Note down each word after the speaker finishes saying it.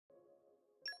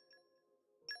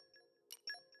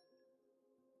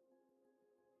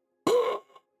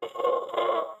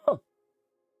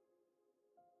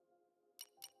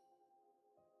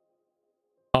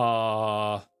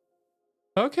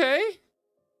Okay.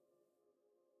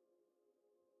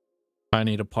 I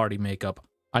need a party makeup.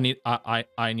 I need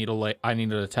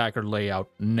an attacker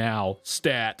layout now.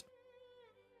 Stat.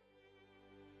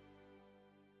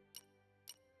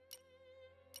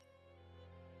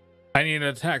 I need an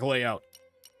attack layout.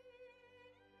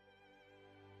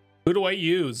 Who do I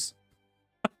use?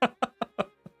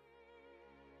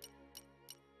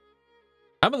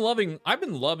 I've been loving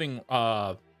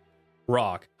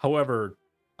Rock. However,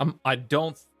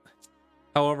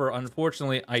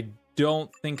 unfortunately, I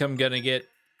don't think I'm gonna get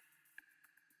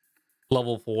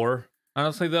level 4.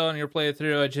 Honestly, though, on your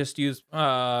playthrough, I just use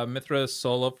Mithra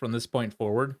solo from this point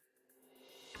forward.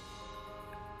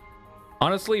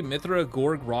 Honestly, Mithra,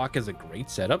 Gorg, Rock is a great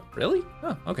setup. Really?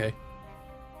 Oh, okay.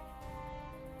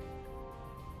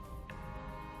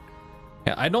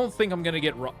 Yeah, I don't think I'm gonna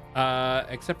get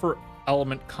except for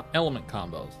element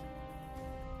combos.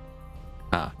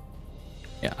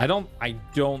 Yeah, I don't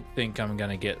think I'm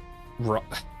gonna get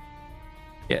Rock.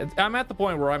 Yeah, I'm at the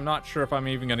point where I'm not sure if I'm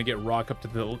even gonna get Rock up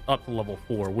to level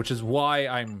 4, which is why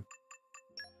I'm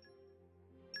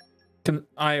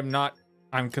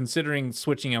considering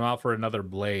switching him out for another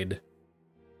blade.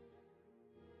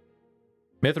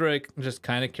 Mithra just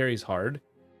kind of carries hard.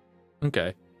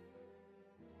 Okay.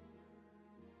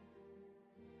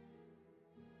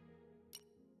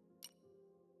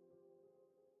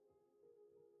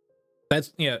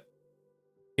 That's yeah,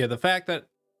 the fact that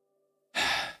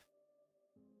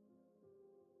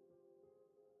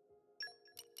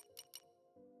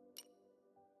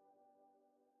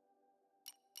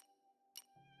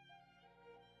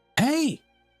hey,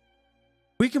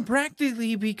 we can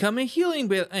practically become a healing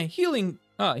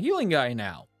guy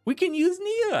now. We can use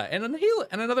Nia and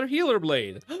another healer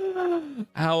blade.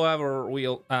 However,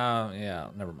 we'll yeah,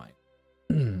 never mind.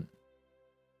 I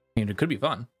mean, it could be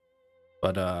fun,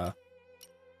 but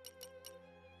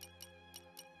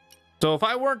so if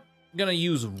I weren't gonna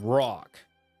use Rock,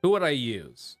 who would I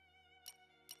use?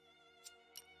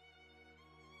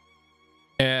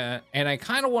 And I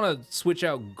kind of want to switch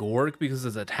out Gorg because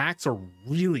his attacks are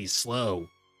really slow.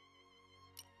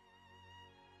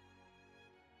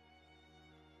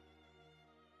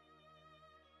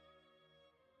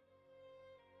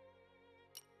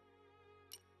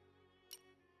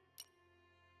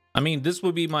 I mean, this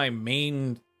would be my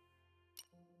main,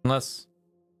 unless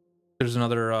there's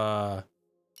another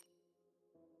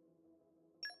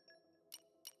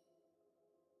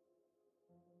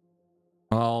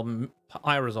well,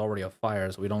 Ira's already a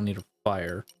fire, so we don't need a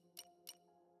fire.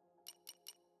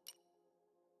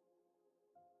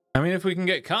 I mean, if we can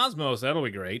get Cosmos, that'll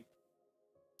be great.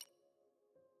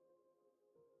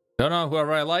 Don't know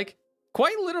whoever I like.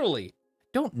 Quite literally.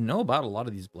 Don't know about a lot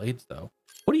of these blades, though.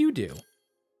 What do you do?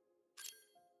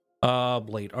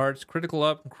 Blade arts, critical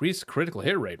up, increase critical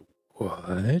hit rate.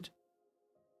 What?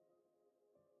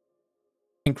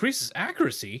 Increases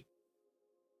accuracy?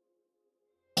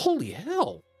 Holy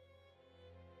hell.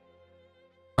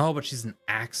 Oh, but she's an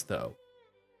axe, though.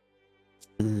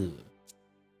 Ugh.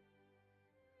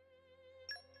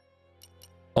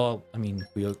 Well, I mean,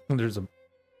 there's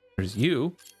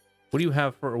you. What do you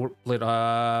have for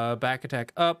back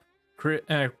attack up,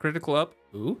 critical up?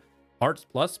 Ooh, arts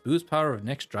plus boost power of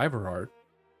next driver art.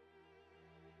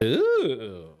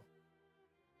 Ooh.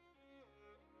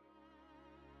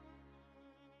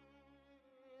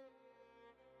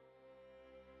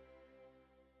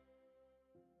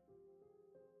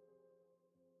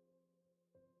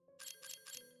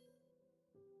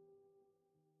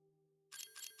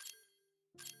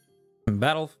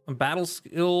 Battle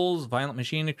skills, violent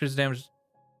machine increases damage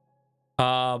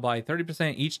by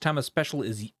 30% each time a special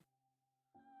is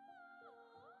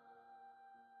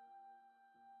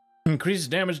increases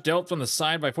damage dealt from the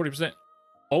side by 40%.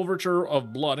 Overture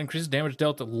of blood increases damage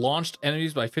dealt to launched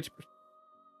enemies by 50%.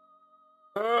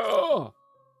 Oh!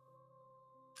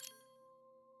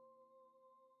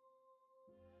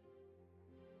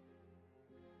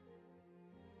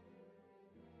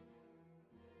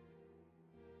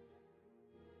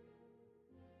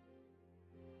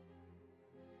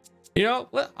 You know,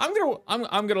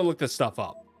 I'm gonna look this stuff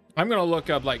up. I'm gonna look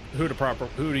up like who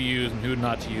to use and who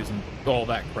not to use and all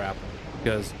that crap.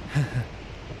 Because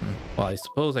well, I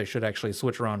suppose I should actually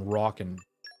switch around Rock and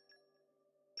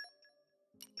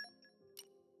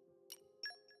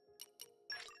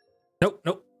nope.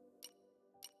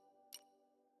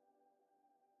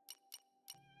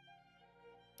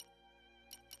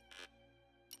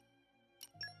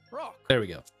 Rock. There we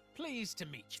go. Pleased to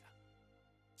meet you.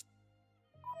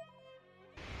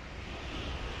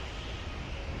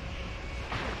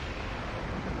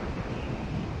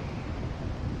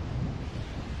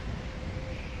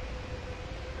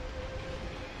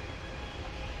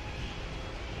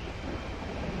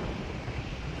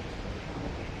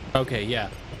 Okay, yeah.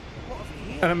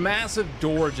 And a massive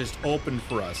door just opened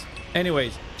for us.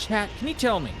 Anyways, chat, can you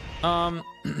tell me?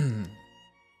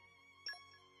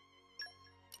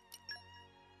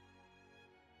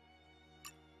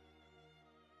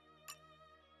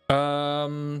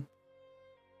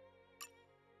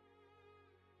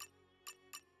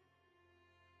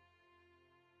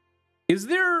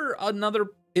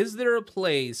 Is there a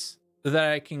place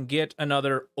that I can get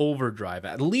another overdrive?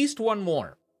 At least one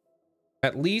more.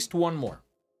 At least one more.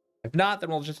 If not, then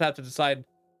we'll just have to decide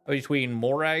between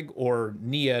Morag or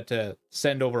Nia to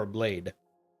send over a blade.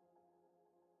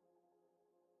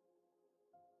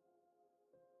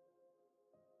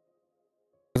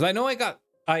 Because I know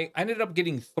I ended up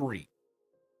getting 3.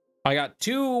 I got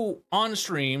 2 on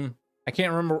stream. I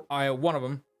can't remember one of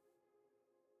them.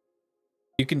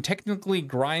 You can technically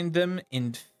grind them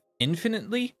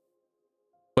infinitely,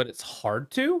 but it's hard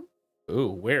to? Ooh,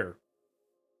 where?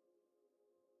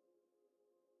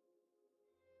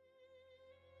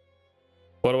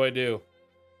 What do I do?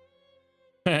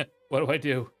 What do I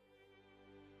do?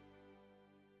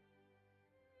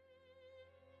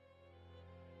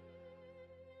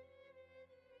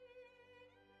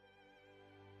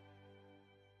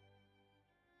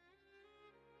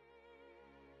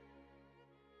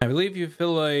 I believe you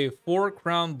fill a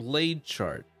 4-crown blade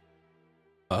chart.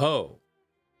 Oh.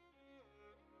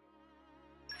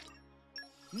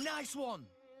 Nice one.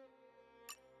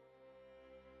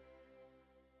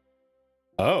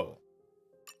 Oh.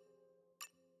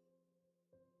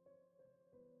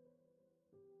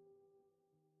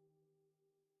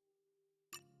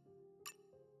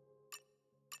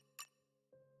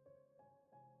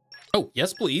 Oh,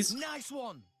 yes, please. Nice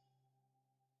one.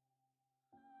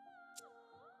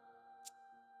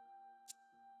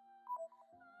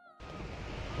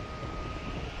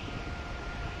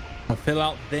 I'll fill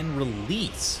out, then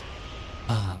release.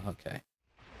 Ah, okay.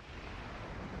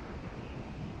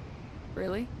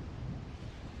 Really?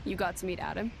 You got to meet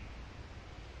Adam?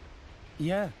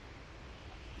 Yeah.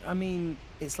 I mean,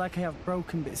 it's like I have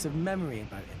broken bits of memory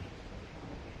about him.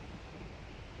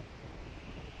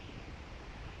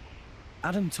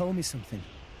 Adam told me something.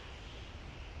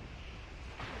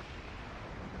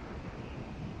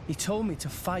 He told me to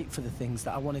fight for the things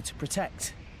that I wanted to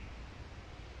protect.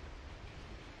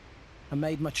 I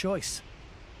made my choice.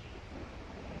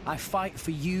 I fight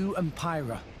for you and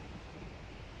Pyra.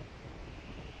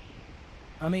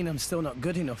 I mean, I'm still not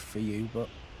good enough for you, but...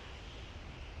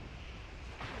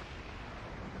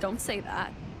 Don't say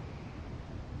that.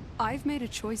 I've made a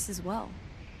choice as well.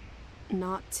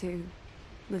 Not to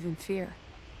live in fear.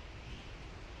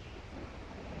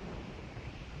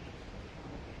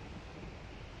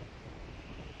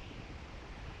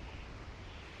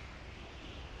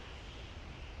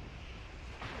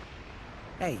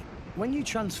 Hey, when you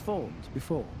transformed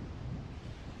before...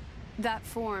 That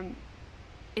form,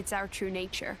 it's our true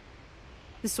nature.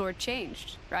 The sword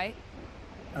changed, right?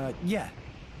 Yeah.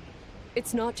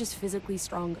 It's not just physically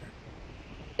stronger.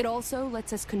 It also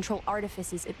lets us control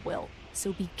artifices at will,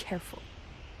 so be careful.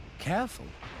 Careful?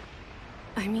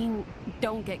 I mean,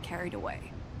 don't get carried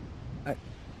away.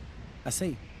 I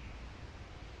see.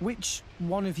 Which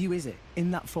one of you is it,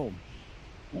 in that form?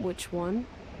 Which one?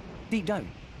 Deep down.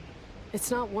 It's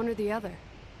not one or the other.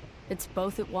 It's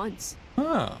both at once.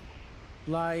 Huh.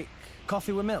 Like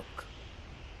coffee with milk?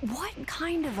 What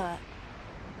kind of a...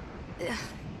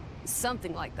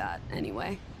 Something like that,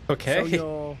 anyway. Okay. So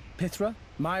you're Pithra?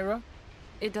 Myra?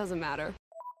 It doesn't matter.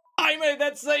 I made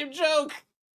that same joke!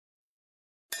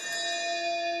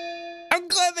 I'm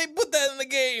glad they put that in the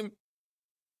game!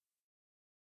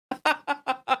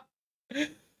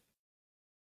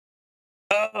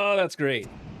 Oh, that's great.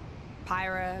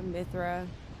 Pyra, Mithra,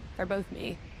 they're both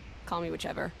me. Call me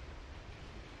whichever.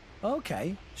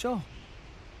 Okay, sure.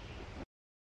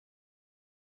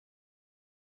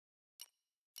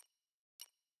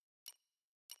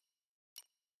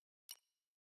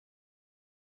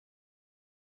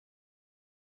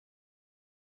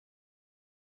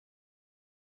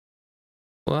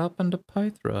 What happened to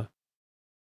Pythra?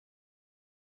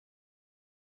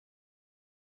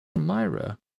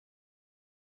 Myra?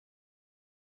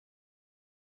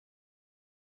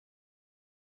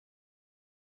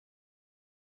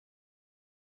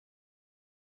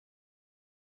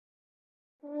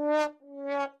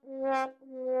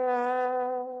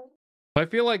 I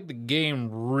feel like the game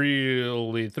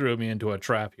really threw me into a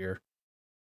trap here.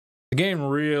 The game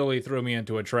really threw me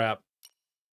into a trap.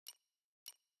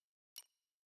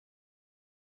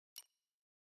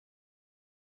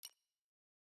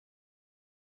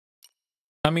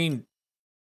 I mean,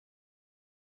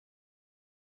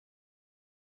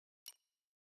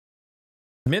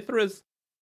 Mithra's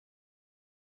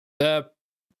hot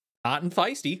and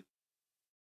feisty.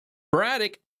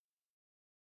 Sporadic.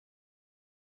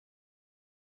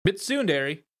 Bit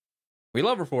tsundere. We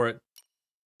love her for it.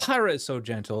 Pyra is so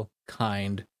gentle,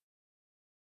 kind.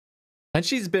 And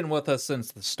she's been with us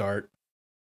since the start.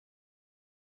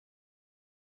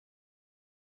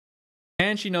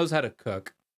 And she knows how to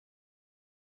cook.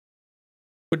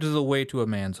 Which is a way to a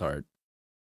man's heart.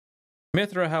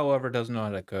 Mithra, however, doesn't know how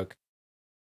to cook.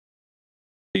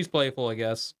 She's playful, I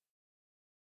guess.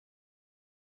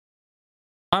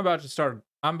 I'm about to start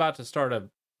a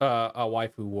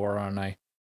waifu war, aren't I?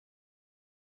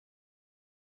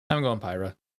 I'm going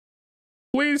Pyra.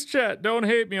 Please, chat, don't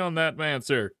hate me on that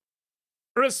answer.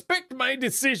 Respect my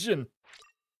decision.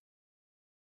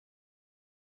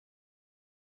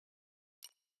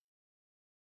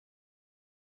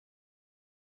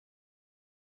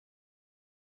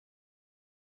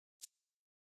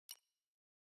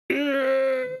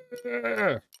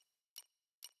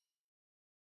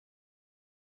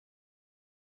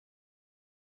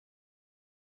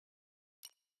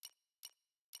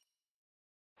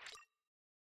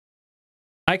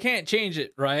 I can't change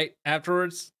it, right?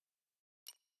 Afterwards.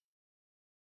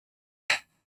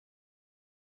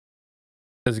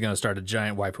 This is going to start a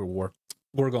giant waifu war.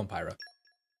 We're going Pyra.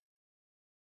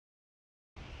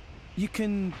 You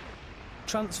can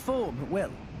transform at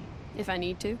will. If I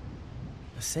need to.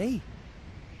 I see.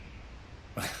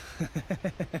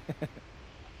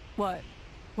 What?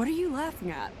 What are you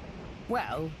laughing at?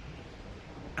 Well,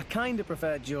 I kind of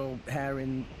preferred your hair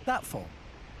in that form.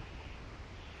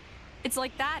 It's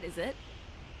like that, is it?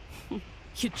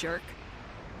 You jerk.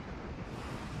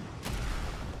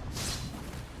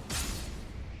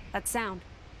 That sound.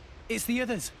 It's the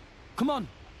others. Come on.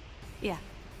 Yeah.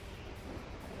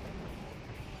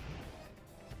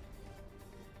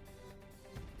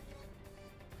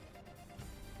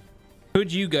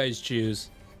 Who'd you guys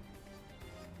choose?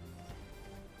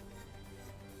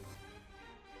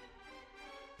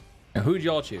 And who'd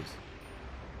y'all choose?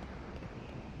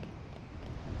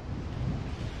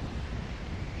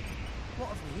 What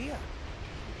have we here?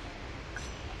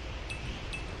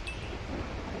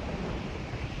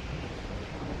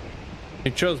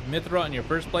 You chose Mithra on your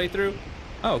first playthrough?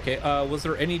 Oh, okay. Was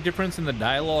there any difference in the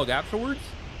dialogue afterwards?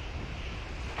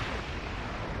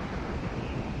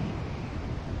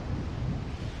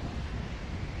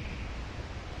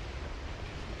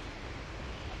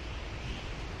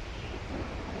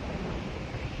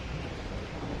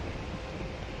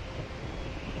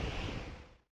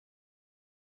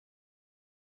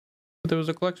 There was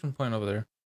a collection point over there.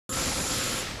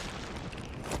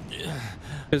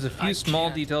 There's a few small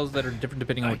details that are different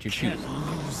depending on what you choose.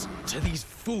 Lose to these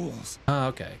fools. Oh,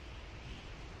 okay.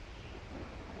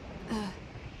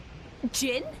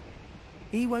 Jin?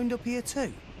 He wound up here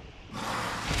too.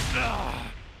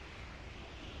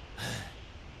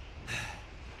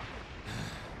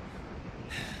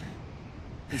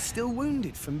 He's still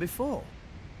wounded from before.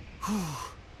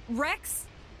 Rex?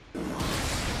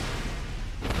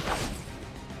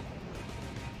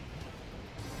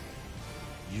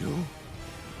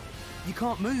 You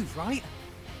can't move, right?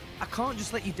 I can't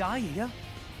just let you die here,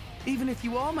 even if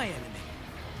you are my enemy.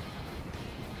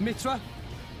 Mithra?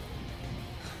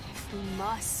 We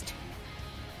must.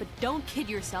 But don't kid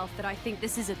yourself that I think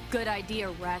this is a good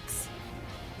idea, Rex.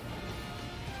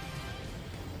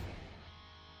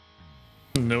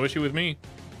 No issue with me.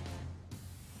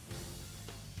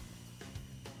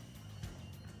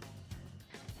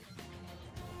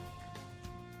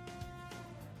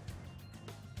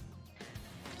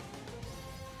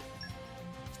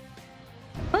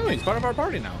 Oh, he's part of our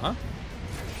party now, huh?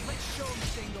 Let's show him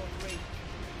thing on ring.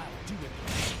 I'll do it.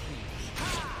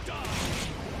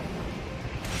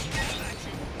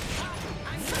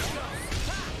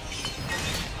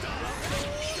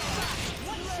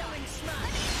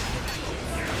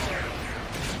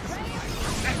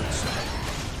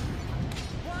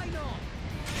 Why not?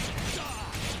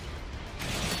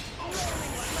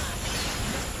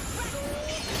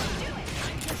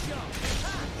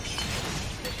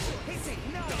 Hit it,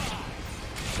 no!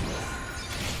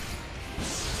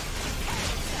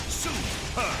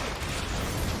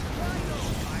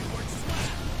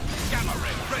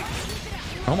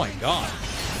 Oh my god.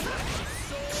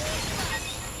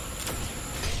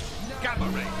 Gamma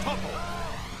ray, topple.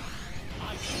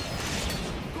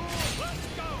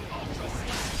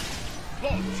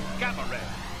 Launch gamma ray.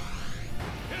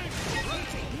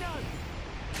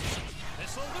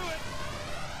 This'll do it.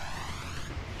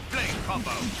 Flame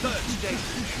combo, third stage.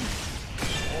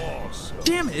 Awesome.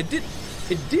 Damn it,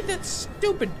 it did that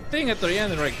stupid thing at the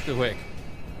end right quick.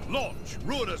 Launch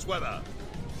Ruler's Weather.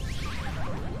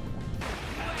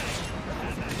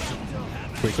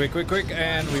 Quick, quick, quick, quick,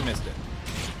 and we missed it.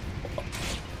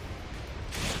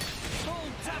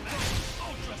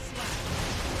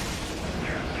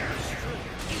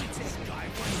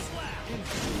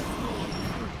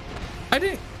 I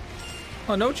didn't.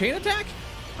 Oh, no chain attack?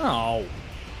 Oh.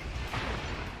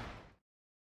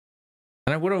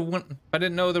 And I would have went. If I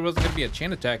didn't know there wasn't going to be a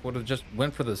chain attack, would have just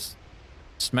went for this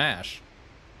smash.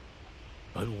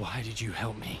 But why did you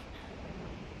help me?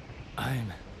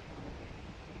 I'm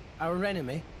our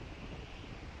enemy.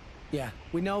 Yeah,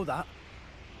 we know that.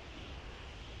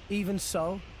 Even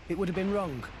so, it would have been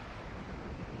wrong.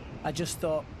 I just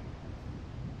thought,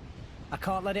 I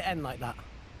can't let it end like that.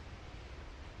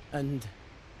 And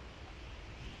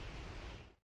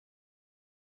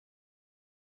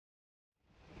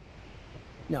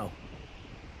no,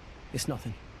 it's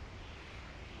nothing.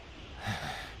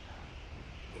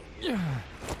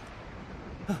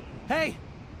 Hey!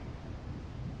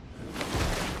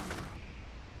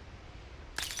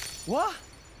 What?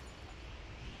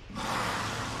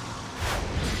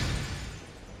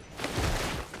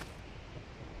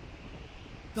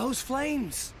 Those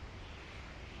flames!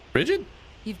 Bridget?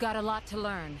 You've got a lot to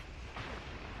learn.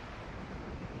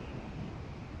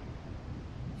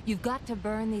 You've got to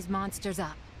burn these monsters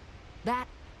up. That,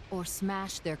 or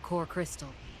smash their core crystal.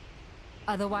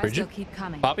 Otherwise, Bridget? they'll keep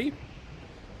coming. Poppy?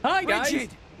 Hi, guys!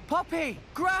 Bridget! Poppy!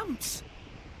 Gramps!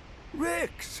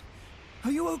 Rex,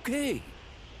 are you okay?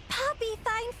 Poppy,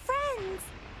 find friends!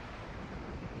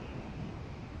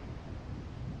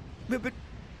 But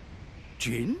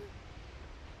Jin?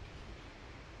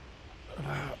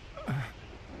 Ugh.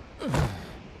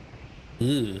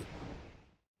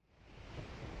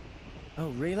 Oh,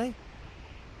 really?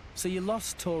 So you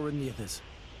lost Tor and the others?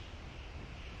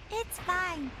 It's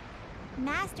fine.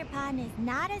 Master Pawn is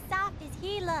not as soft as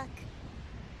he look.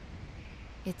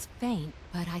 It's faint,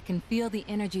 but I can feel the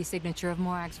energy signature of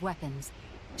Morag's weapons.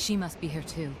 She must be here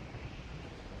too.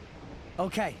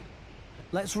 Okay.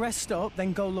 Let's rest up,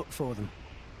 then go look for them.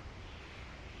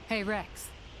 Hey, Rex.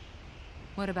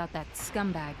 What about that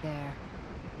scumbag there?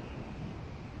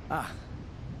 Ah.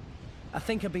 I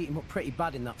think I beat him up pretty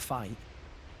bad in that fight.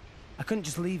 I couldn't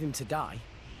just leave him to die.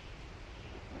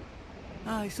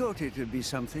 I thought it would be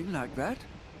something like that.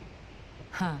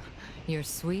 Huh. Your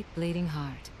sweet bleeding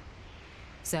heart.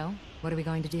 So, what are we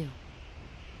going to do?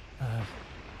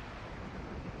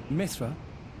 Mithra?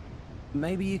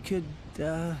 Maybe you could,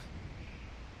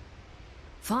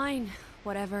 Fine,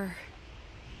 whatever.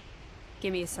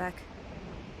 Give me a sec.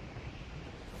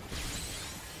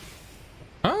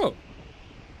 Oh.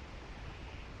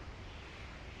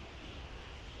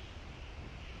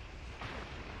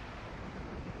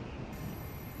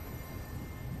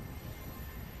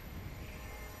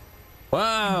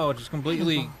 Wow, just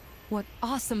completely. What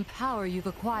awesome power you've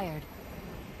acquired.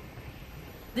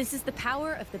 This is the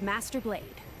power of the Master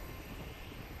Blade.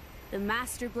 The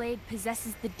Master Blade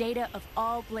possesses the data of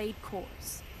all blade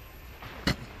cores.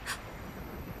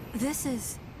 This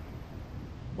is...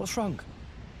 What's wrong?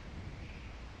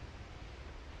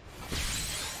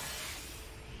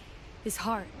 His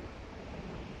heart.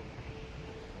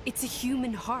 It's a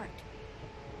human heart.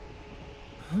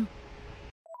 Huh?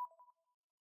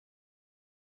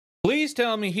 Please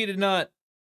tell me he did not.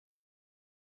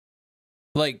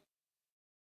 Like.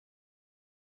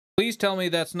 Please tell me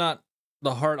that's not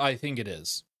the heart I think it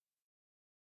is.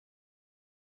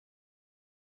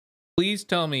 Please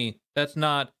tell me that's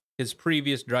not his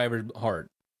previous driver's heart.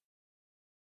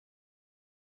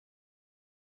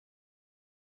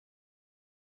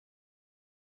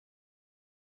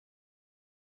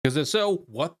 Because if so,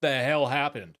 what the hell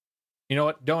happened? You know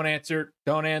what? Don't answer.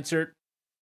 Don't answer.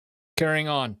 Carrying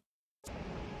on.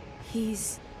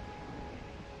 He's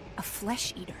a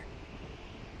flesh eater.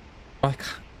 Like,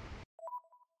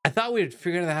 I thought we had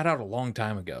figured that out a long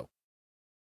time ago.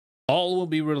 All will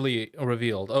be really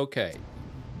revealed. Okay.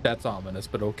 That's ominous,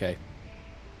 but okay.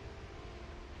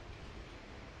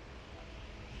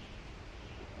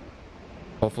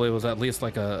 Hopefully it was at least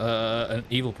like an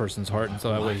evil person's heart, and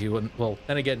so that way he wouldn't. Well,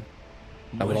 then again,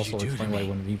 that would also explain why he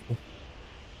wouldn't be evil.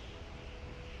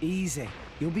 Easy.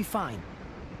 You'll be fine.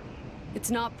 It's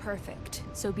not perfect,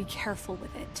 so be careful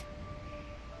with it.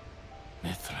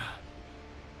 Mithra.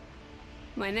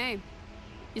 My name.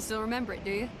 You still remember it,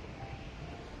 do you?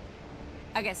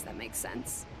 I guess that makes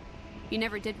sense. You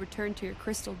never did return to your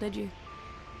crystal, did you?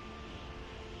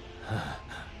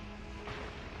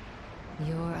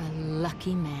 You're a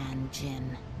lucky man,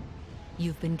 Jin.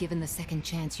 You've been given the second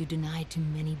chance you denied to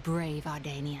many brave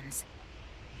Ardanians.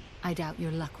 I doubt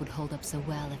your luck would hold up so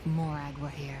well if Morag were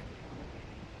here.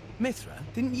 Mithra,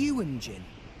 didn't you and Jin?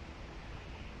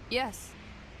 Yes.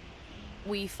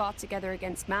 We fought together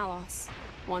against Malos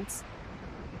once.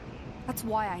 That's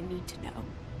why I need to know.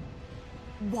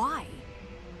 Why?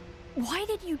 Why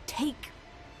did you take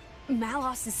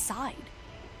Malos' side?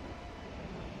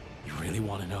 You really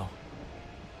want to know?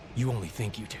 You only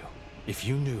think you do. If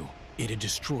you knew, it'd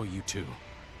destroy you too.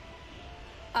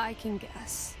 I can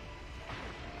guess.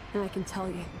 And I can tell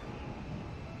you,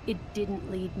 it didn't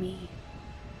lead me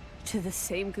to the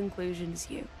same conclusion as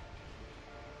you.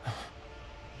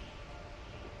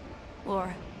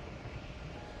 Laura,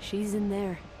 she's in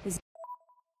there.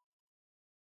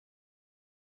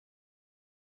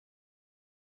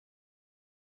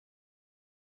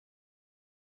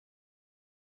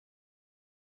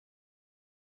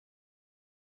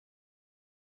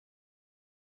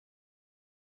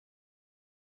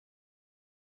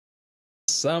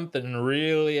 Something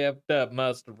really effed up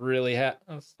must have really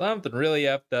something really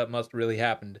effed up must have really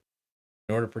happened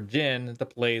in order for Jin to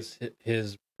place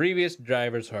his previous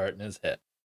driver's heart in his head,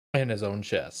 in his own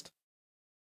chest.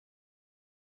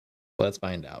 Let's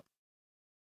find out.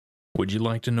 Would you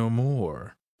like to know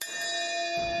more?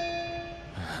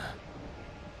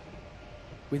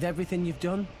 With everything you've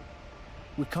done,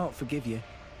 we can't forgive you.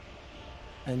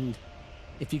 And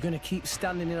if you're going to keep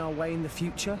standing in our way in the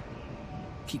future,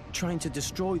 keep trying to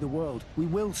destroy the world, we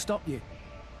will stop you.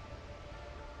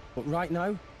 But right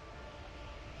now...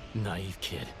 Naive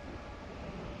kid.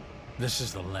 This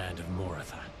is the land of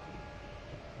Moratha.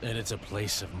 And it's a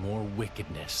place of more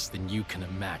wickedness than you can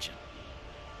imagine.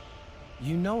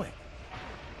 You know it.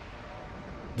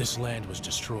 This land was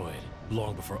destroyed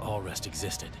long before Allrest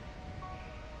existed.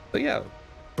 So yeah.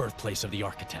 Birthplace of the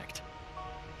architect.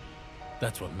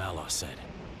 That's what Malos said.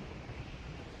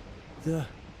 The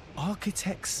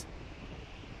architects?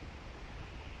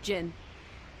 Jin,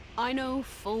 I know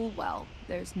full well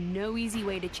there's no easy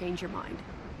way to change your mind.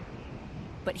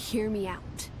 But hear me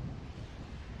out.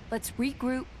 Let's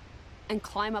regroup and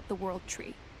climb up the world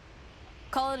tree.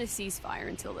 Call it a ceasefire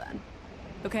until then,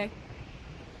 okay?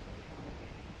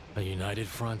 A united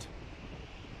front?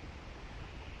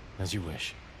 As you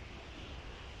wish.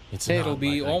 It'll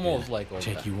be almost like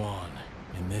take you on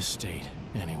in this state,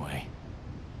 anyway.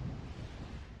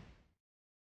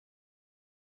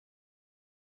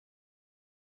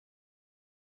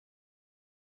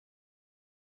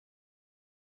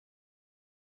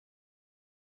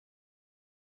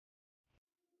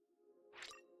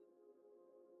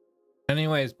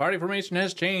 Anyways, party formation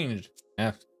has changed.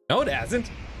 No, it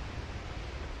hasn't.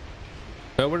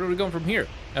 So where are we going from here?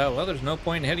 Oh, well, there's no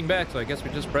point in heading back, so I guess we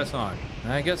just press on.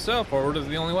 I guess so. Forward is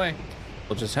the only way.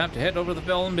 We'll just have to head over the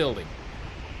fallen building.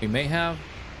 We may have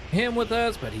him with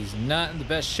us, but he's not in the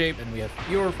best shape, and we have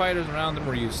fewer fighters around than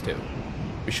we're used to.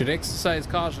 We should exercise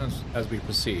caution as we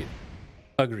proceed.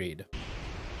 Agreed.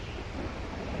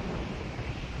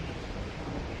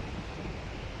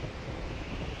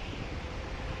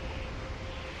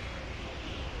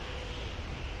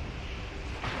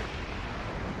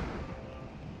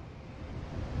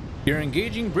 You're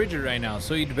engaging Bridget right now,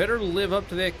 so you'd better live up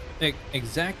to the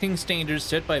exacting standards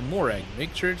set by Morag.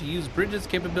 Make sure to use Bridget's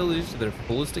capabilities to their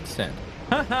fullest extent.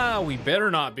 Haha, we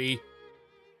better not be.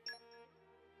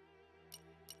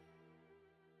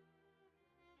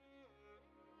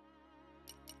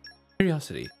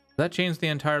 Curiosity. Does that change the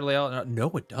entire layout?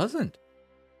 No, it doesn't.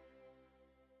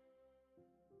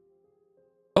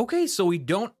 Okay, so we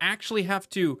don't actually have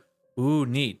to... Ooh,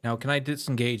 neat. Now, can I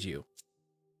disengage you?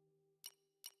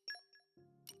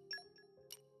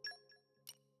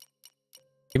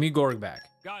 Give me Gorg back.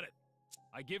 Got it.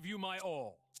 I give you my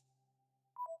all.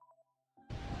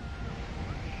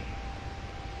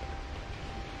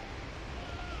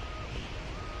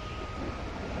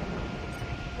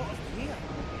 What have we here?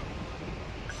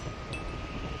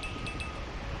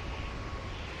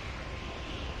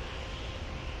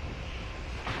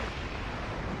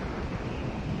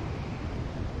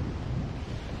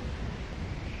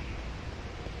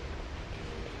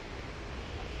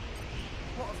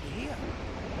 What have we here?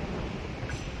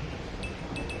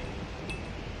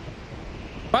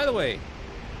 By the way,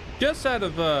 just out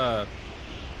of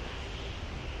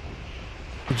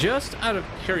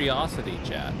curiosity,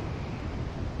 chat.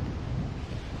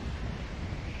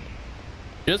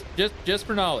 Just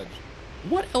for knowledge.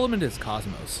 What element is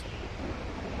Cosmos?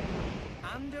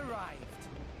 And arrived.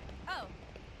 Oh,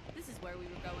 this is where we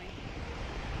were going.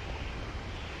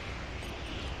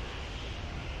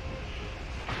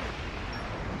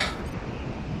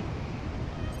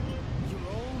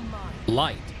 You're all mine.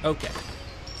 Light. Okay.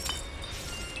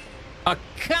 A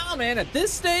comment at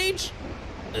this stage?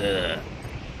 Ugh.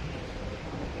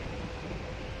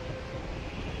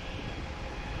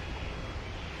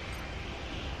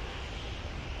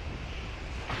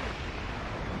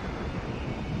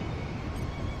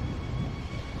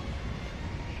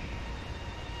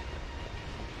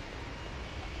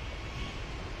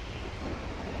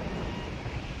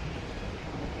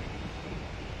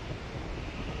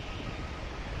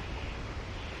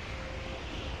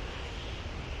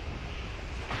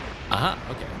 Aha,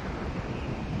 okay.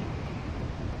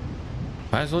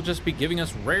 Might as well just be giving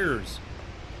us rares.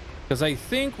 Because I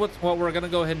think what we're going to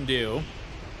go ahead and do...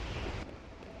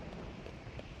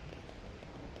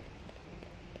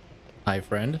 Hi,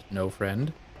 friend. No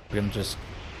friend. We're going to just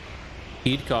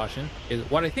heed caution.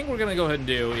 What I think we're going to go ahead and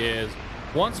do is,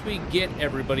 once we get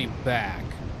everybody back,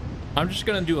 I'm just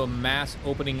going to do a mass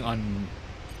opening on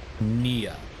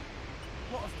Nia.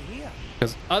 What of here?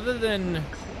 Because other than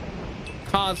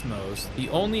Cosmos, the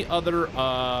only other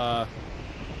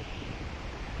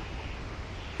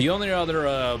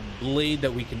blade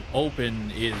that we can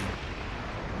open is,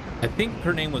 I think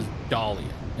her name was Dahlia,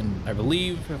 and I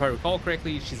believe, if I recall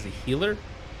correctly, she's a healer.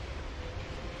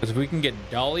 Because if we can get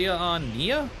Dahlia on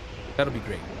Nia, that'll be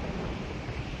great.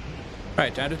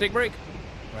 Alright, time to take a break.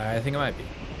 I think it might be.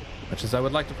 Much as I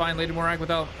would like to find Lady Morag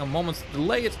without a moment's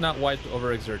delay, it's not wise to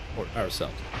overexert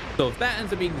ourselves. So if that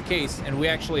ends up being the case, and we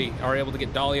actually are able to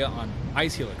get Dahlia on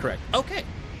Ice Healer, correct? Okay.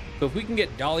 So if we can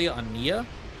get Dahlia on Nia,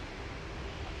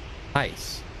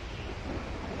 nice.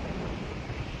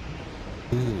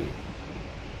 Ooh.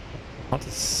 I want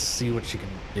to see what she can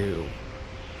do.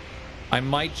 I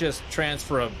might just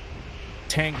transfer a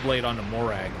tank blade onto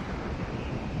Morag.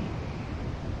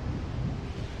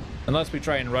 Unless we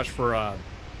try and rush for a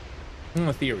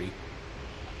theory.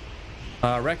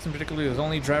 Rex in particular is the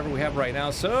only driver we have right now,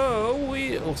 so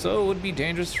it would be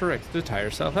dangerous for Rex to tire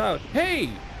herself out. Hey!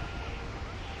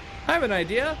 I have an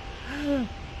idea!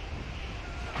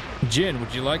 Jin,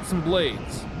 would you like some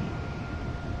blades?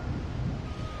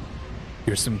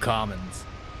 Here's some commons.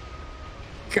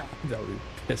 God, that would be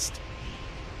pissed.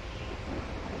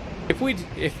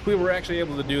 If we were actually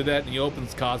able to do that and he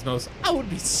opens Cosmos, I would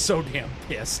be so damn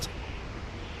pissed.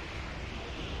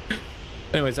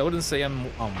 Anyways, I wouldn't say I'm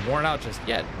worn out just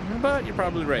yet, but you're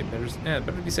probably right.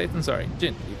 Better be safe than sorry.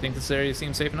 Jin, do you think this area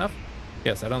seems safe enough?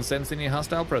 Yes, I don't sense any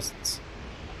hostile presence.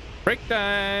 Break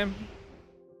time!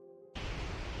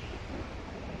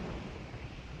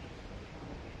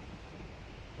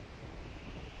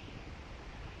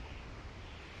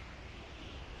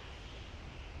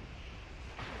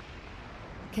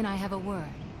 Can I have a word?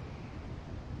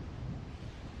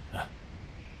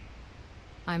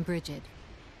 I'm Bridget.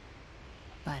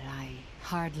 But I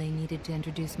hardly needed to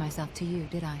introduce myself to you,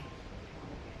 did I?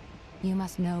 You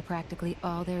must know practically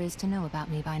all there is to know about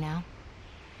me by now.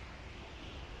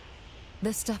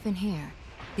 The stuff in here,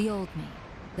 the old me,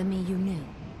 the me you knew.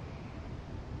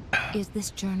 Is this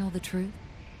journal the truth?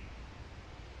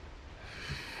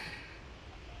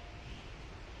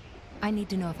 I need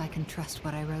to know if I can trust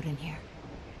what I wrote in here.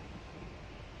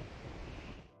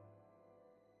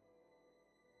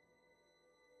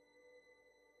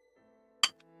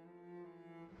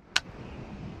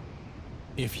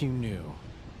 If you knew,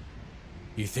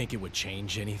 you think it would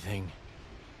change anything?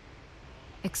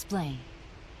 Explain.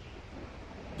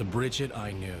 The Bridget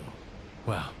I knew,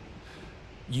 well,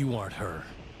 you aren't her.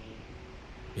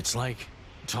 It's like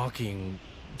talking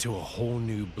to a whole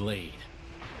new blade.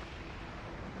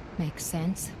 Makes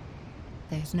sense.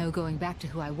 There's no going back to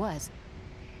who I was.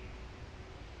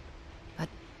 But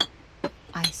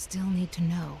I still need to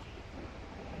know.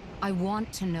 I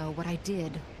want to know what I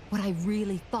did, what I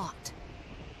really thought.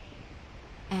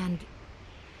 And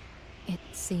it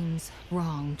seems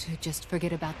wrong to just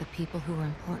forget about the people who were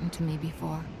important to me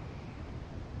before.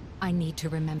 I need to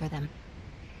remember them.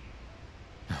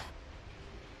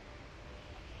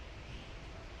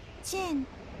 Jin,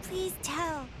 please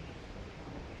tell.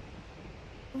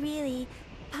 Really,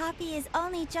 Poppy is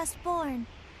only just born.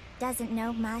 Doesn't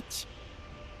know much.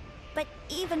 But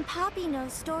even Poppy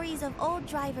knows stories of old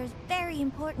drivers very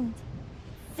important.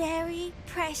 Very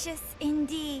precious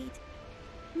indeed.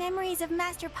 Memories of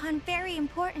Master Pawn very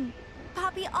important.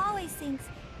 Poppy always thinks,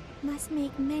 must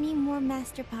make many more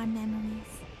Master Pawn memories.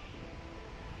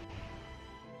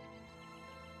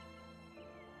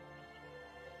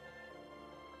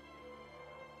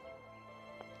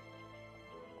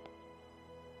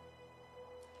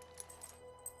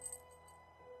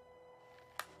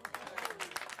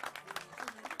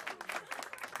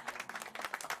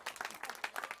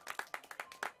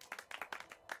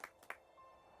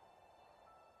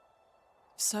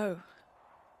 So,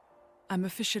 I'm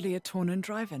officially a Tornan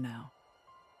driver now.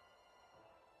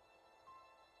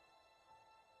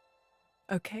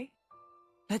 Okay,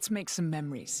 let's make some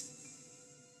memories.